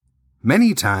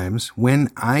Many times when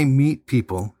I meet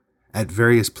people at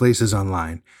various places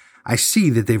online, I see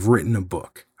that they've written a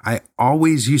book. I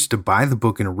always used to buy the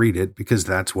book and read it because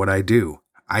that's what I do.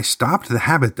 I stopped the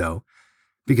habit though,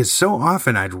 because so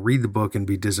often I'd read the book and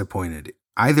be disappointed.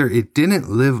 Either it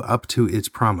didn't live up to its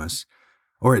promise,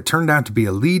 or it turned out to be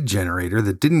a lead generator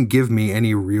that didn't give me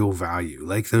any real value,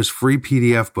 like those free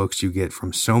PDF books you get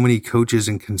from so many coaches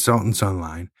and consultants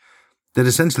online that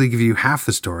essentially give you half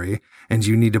the story, and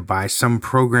you need to buy some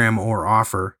program or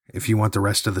offer if you want the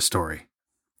rest of the story.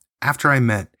 After I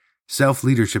met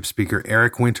self-leadership speaker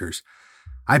Eric Winters,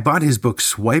 I bought his book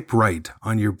Swipe Right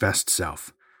on Your Best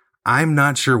Self. I'm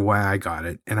not sure why I got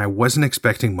it, and I wasn't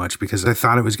expecting much because I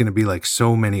thought it was going to be like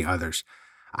so many others.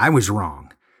 I was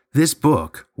wrong. This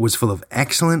book was full of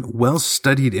excellent,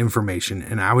 well-studied information,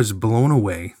 and I was blown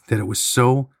away that it was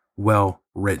so well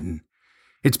written.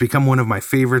 It's become one of my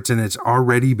favorites, and it's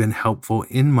already been helpful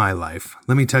in my life.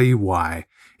 Let me tell you why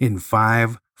in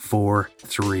 5, 4,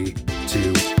 3,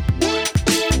 2, 1.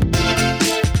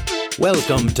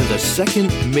 Welcome to the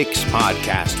Second Mix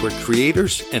podcast, where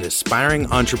creators and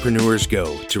aspiring entrepreneurs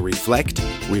go to reflect,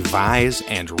 revise,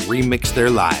 and remix their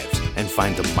lives and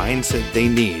find the mindset they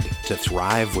need to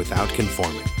thrive without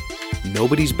conforming.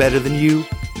 Nobody's better than you,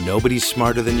 nobody's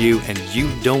smarter than you, and you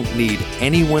don't need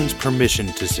anyone's permission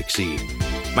to succeed.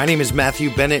 My name is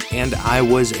Matthew Bennett, and I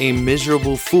was a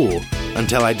miserable fool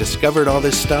until I discovered all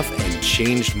this stuff and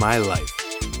changed my life.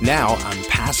 Now I'm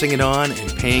passing it on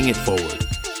and paying it forward.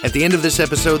 At the end of this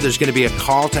episode, there's going to be a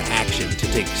call to action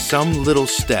to take some little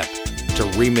step to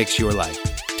remix your life.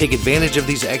 Take advantage of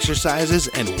these exercises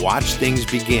and watch things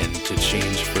begin to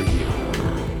change for you.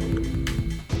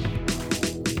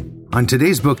 On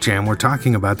today's Book Jam, we're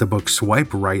talking about the book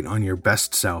Swipe Right on Your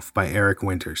Best Self by Eric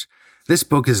Winters. This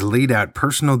book has laid out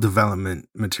personal development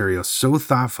material so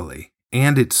thoughtfully,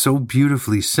 and it so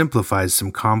beautifully simplifies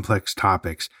some complex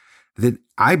topics that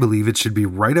I believe it should be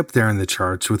right up there in the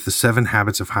charts with the 7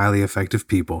 Habits of Highly Effective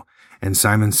People and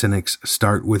Simon Sinek's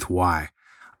Start With Why.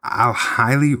 I'll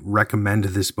highly recommend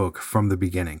this book from the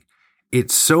beginning.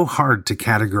 It's so hard to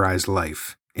categorize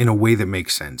life in a way that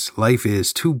makes sense. Life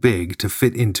is too big to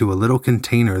fit into a little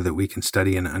container that we can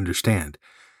study and understand.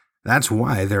 That's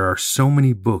why there are so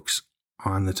many books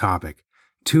on the topic.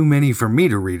 Too many for me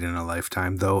to read in a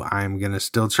lifetime, though I'm going to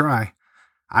still try.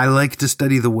 I like to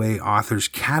study the way authors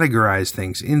categorize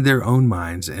things in their own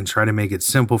minds and try to make it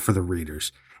simple for the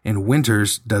readers. And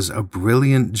Winters does a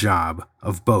brilliant job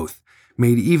of both,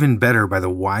 made even better by the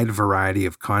wide variety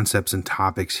of concepts and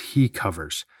topics he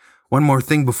covers. One more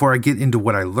thing before I get into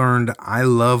what I learned, I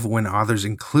love when authors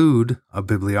include a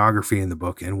bibliography in the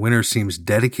book, and Winters seems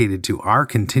dedicated to our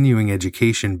continuing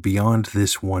education beyond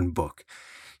this one book.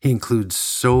 He includes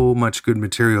so much good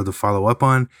material to follow up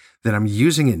on that I'm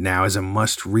using it now as a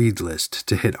must-read list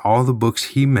to hit all the books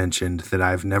he mentioned that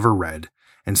I've never read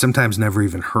and sometimes never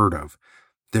even heard of.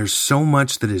 There's so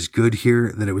much that is good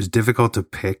here that it was difficult to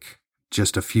pick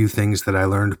just a few things that I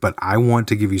learned, but I want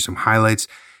to give you some highlights.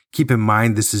 Keep in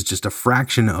mind, this is just a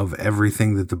fraction of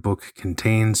everything that the book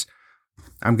contains.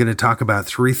 I'm going to talk about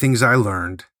 3 things I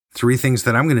learned, 3 things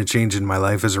that I'm going to change in my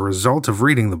life as a result of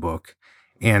reading the book,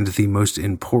 and the most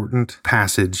important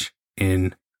passage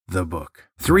in the book.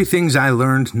 3 things I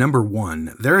learned. Number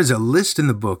 1, there is a list in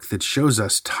the book that shows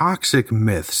us toxic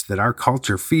myths that our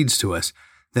culture feeds to us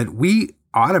that we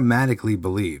automatically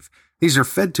believe. These are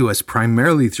fed to us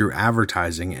primarily through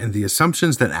advertising and the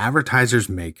assumptions that advertisers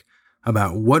make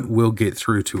about what will get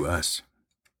through to us.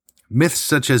 Myths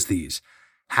such as these: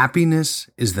 happiness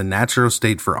is the natural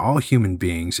state for all human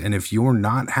beings, and if you're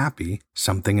not happy,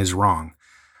 something is wrong.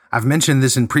 I've mentioned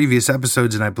this in previous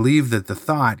episodes, and I believe that the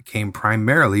thought came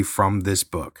primarily from this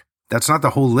book. That's not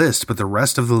the whole list, but the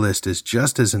rest of the list is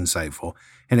just as insightful,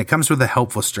 and it comes with a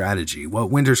helpful strategy, what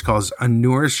Winters calls a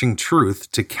nourishing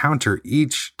truth to counter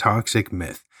each toxic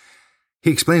myth. He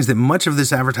explains that much of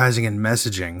this advertising and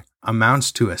messaging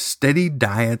amounts to a steady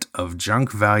diet of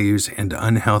junk values and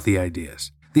unhealthy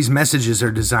ideas. These messages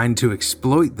are designed to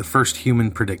exploit the first human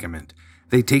predicament.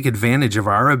 They take advantage of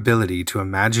our ability to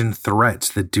imagine threats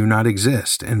that do not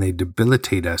exist, and they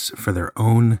debilitate us for their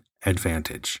own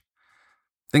advantage.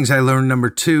 Things I learned. Number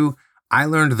 2, I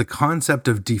learned the concept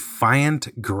of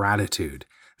defiant gratitude.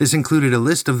 This included a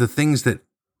list of the things that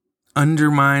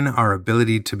undermine our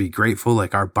ability to be grateful,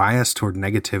 like our bias toward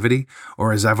negativity,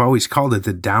 or as I've always called it,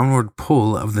 the downward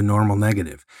pull of the normal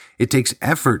negative. It takes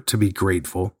effort to be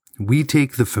grateful. We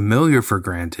take the familiar for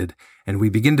granted, and we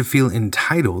begin to feel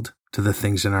entitled to the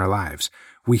things in our lives.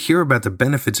 We hear about the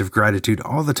benefits of gratitude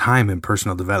all the time in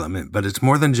personal development, but it's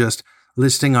more than just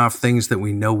listing off things that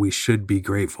we know we should be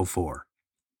grateful for.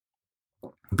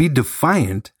 Be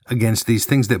defiant against these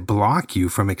things that block you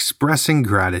from expressing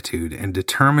gratitude and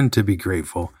determined to be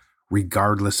grateful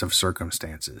regardless of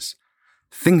circumstances.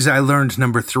 Things I learned,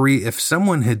 number 3, if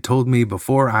someone had told me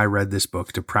before I read this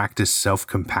book to practice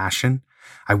self-compassion,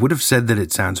 I would have said that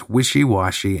it sounds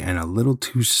wishy-washy and a little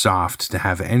too soft to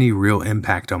have any real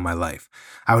impact on my life.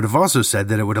 I would have also said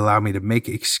that it would allow me to make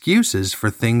excuses for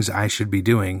things I should be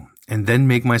doing and then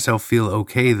make myself feel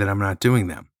okay that I'm not doing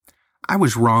them. I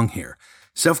was wrong here.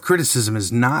 Self-criticism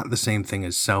is not the same thing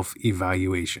as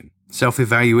self-evaluation.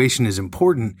 Self-evaluation is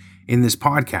important in this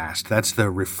podcast. That's the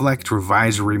reflect,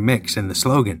 revise, remix in the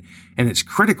slogan, and it's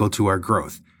critical to our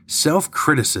growth.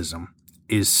 Self-criticism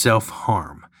is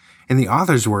self-harm. In the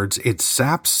author's words, it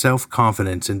saps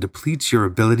self-confidence and depletes your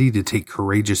ability to take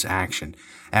courageous action.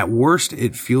 At worst,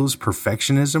 it fuels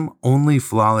perfectionism. Only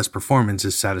flawless performance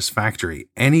is satisfactory.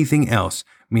 Anything else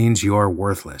means you're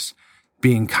worthless.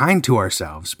 Being kind to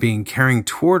ourselves, being caring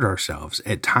toward ourselves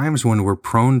at times when we're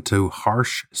prone to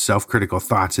harsh, self-critical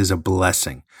thoughts is a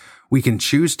blessing. We can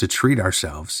choose to treat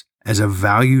ourselves as a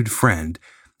valued friend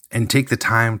and take the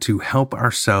time to help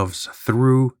ourselves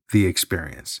through the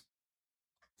experience.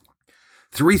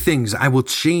 3 things I will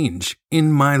change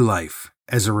in my life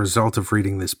as a result of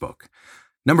reading this book.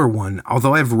 Number 1,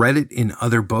 although I've read it in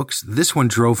other books, this one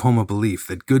drove home a belief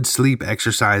that good sleep,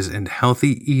 exercise, and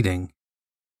healthy eating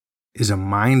is a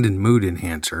mind and mood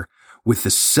enhancer with the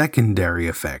secondary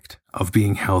effect of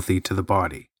being healthy to the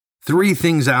body. 3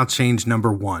 things I'll change.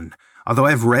 Number 1, although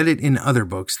I've read it in other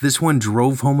books, this one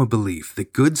drove home a belief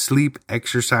that good sleep,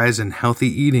 exercise, and healthy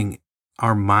eating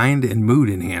are mind and mood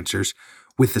enhancers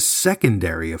with the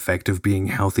secondary effect of being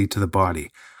healthy to the body.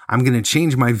 I'm going to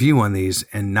change my view on these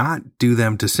and not do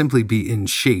them to simply be in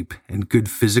shape and good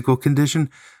physical condition,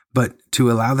 but to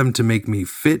allow them to make me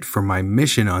fit for my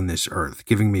mission on this earth,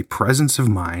 giving me presence of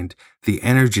mind, the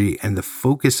energy, and the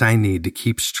focus I need to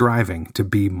keep striving to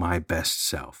be my best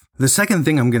self. The second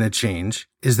thing I'm going to change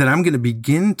is that I'm going to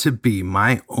begin to be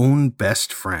my own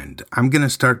best friend. I'm going to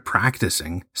start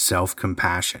practicing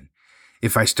self-compassion.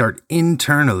 If I start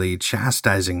internally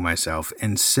chastising myself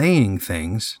and saying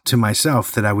things to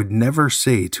myself that I would never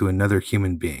say to another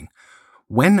human being,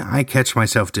 when I catch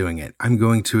myself doing it, I'm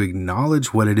going to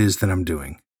acknowledge what it is that I'm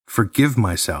doing, forgive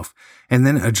myself, and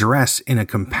then address in a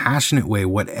compassionate way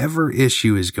whatever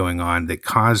issue is going on that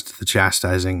caused the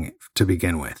chastising to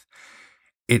begin with.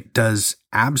 It does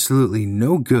absolutely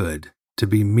no good to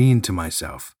be mean to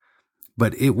myself,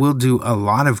 but it will do a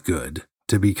lot of good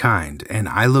to be kind, and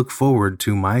I look forward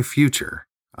to my future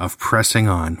of pressing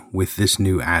on with this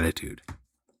new attitude.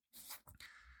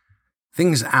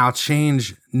 Things I'll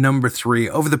change. Number 3,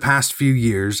 over the past few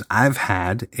years, I've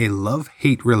had a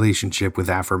love-hate relationship with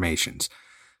affirmations.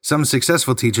 Some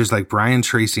successful teachers like Brian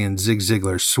Tracy and Zig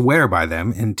Ziglar swear by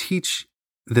them and teach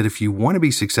that if you want to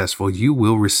be successful, you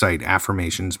will recite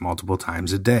affirmations multiple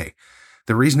times a day.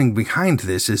 The reasoning behind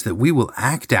this is that we will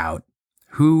act out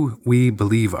who we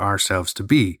believe ourselves to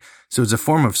be. So it's a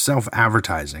form of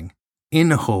self-advertising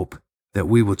in hope that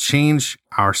we will change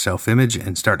our self-image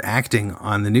and start acting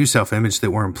on the new self-image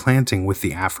that we're implanting with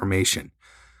the affirmation.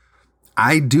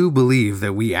 I do believe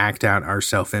that we act out our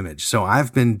self-image, so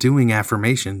I've been doing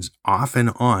affirmations off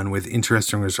and on with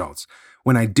interesting results.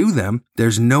 When I do them,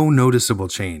 there's no noticeable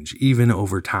change, even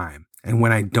over time. And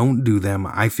when I don't do them,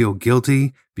 I feel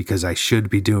guilty because I should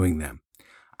be doing them.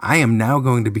 I am now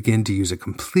going to begin to use a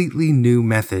completely new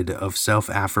method of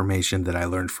self-affirmation that I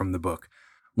learned from the book.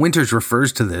 Winters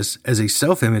refers to this as a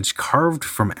self-image carved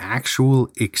from actual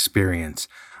experience.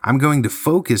 I'm going to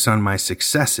focus on my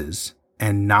successes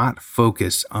and not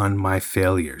focus on my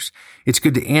failures. It's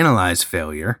good to analyze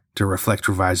failure, to reflect,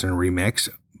 revise, and remix,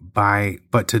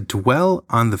 but to dwell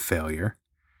on the failure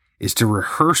is to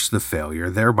rehearse the failure,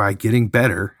 thereby getting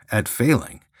better at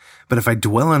failing. But if I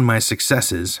dwell on my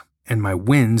successes and my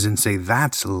wins and say,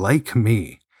 that's like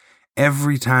me,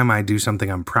 every time I do something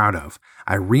I'm proud of,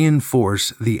 I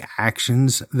reinforce the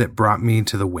actions that brought me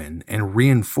to the win and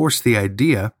reinforce the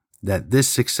idea that this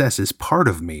success is part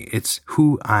of me. It's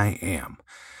who I am.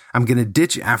 I'm going to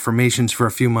ditch affirmations for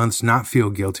a few months, not feel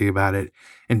guilty about it,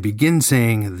 and begin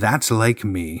saying, that's like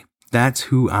me. That's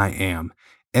who I am.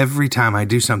 Every time I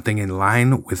do something in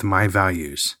line with my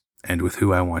values and with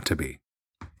who I want to be.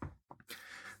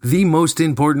 The most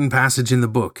important passage in the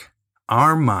book,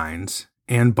 our minds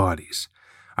and bodies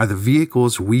are the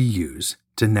vehicles we use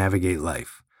to navigate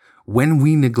life. When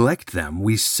we neglect them,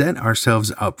 we set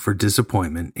ourselves up for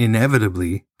disappointment,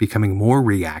 inevitably becoming more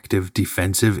reactive,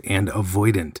 defensive, and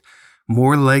avoidant,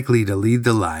 more likely to lead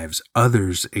the lives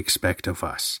others expect of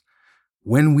us.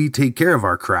 When we take care of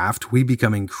our craft, we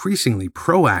become increasingly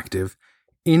proactive,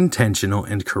 intentional,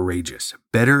 and courageous,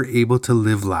 better able to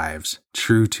live lives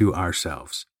true to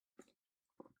ourselves.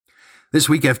 This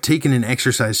week, I've taken an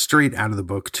exercise straight out of the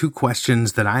book, 2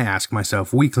 questions that I ask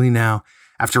myself weekly now.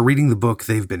 After reading the book,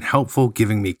 they've been helpful,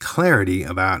 giving me clarity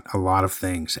about a lot of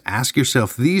things. Ask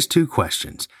yourself these 2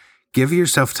 questions. Give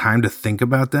yourself time to think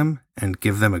about them and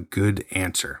give them a good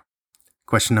answer.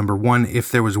 Question number 1,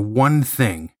 if there was one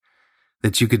thing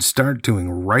that you could start doing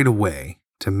right away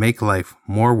to make life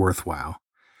more worthwhile,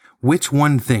 which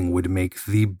one thing would make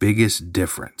the biggest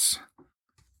difference?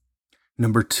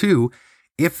 Number 2,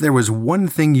 if there was one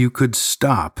thing you could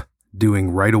stop doing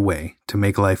right away to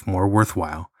make life more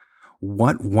worthwhile,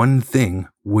 what one thing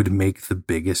would make the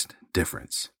biggest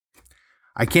difference?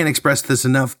 I can't express this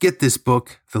enough. Get this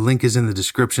book. The link is in the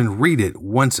description. Read it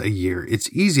once a year.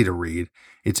 It's easy to read,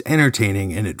 it's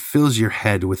entertaining, and it fills your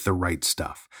head with the right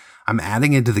stuff. I'm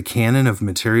adding it to the canon of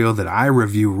material that I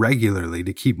review regularly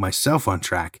to keep myself on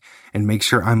track and make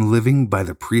sure I'm living by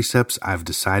the precepts I've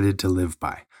decided to live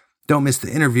by. Don't miss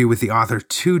the interview with the author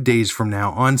 2 days from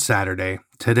now on Saturday.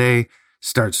 Today,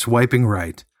 start swiping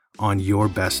right on your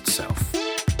best self.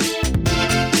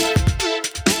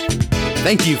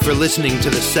 Thank you for listening to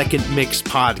the Second Mix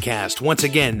podcast. Once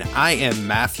again, I am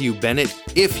Matthew Bennett.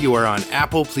 If you are on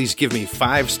Apple, please give me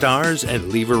 5 stars and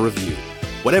leave a review.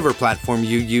 Whatever platform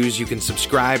you use, you can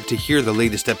subscribe to hear the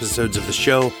latest episodes of the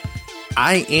show.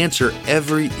 I answer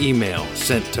every email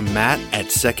sent to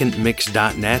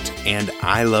matt@secondmix.net, and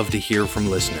I love to hear from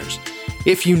listeners.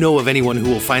 If you know of anyone who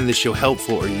will find this show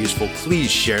helpful or useful, please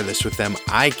share this with them.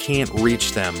 I can't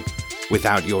reach them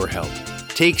without your help.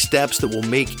 Take steps that will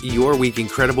make your week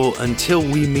incredible. Until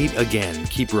we meet again,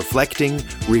 keep reflecting,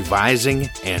 revising,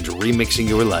 and remixing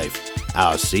your life.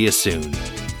 I'll see you soon.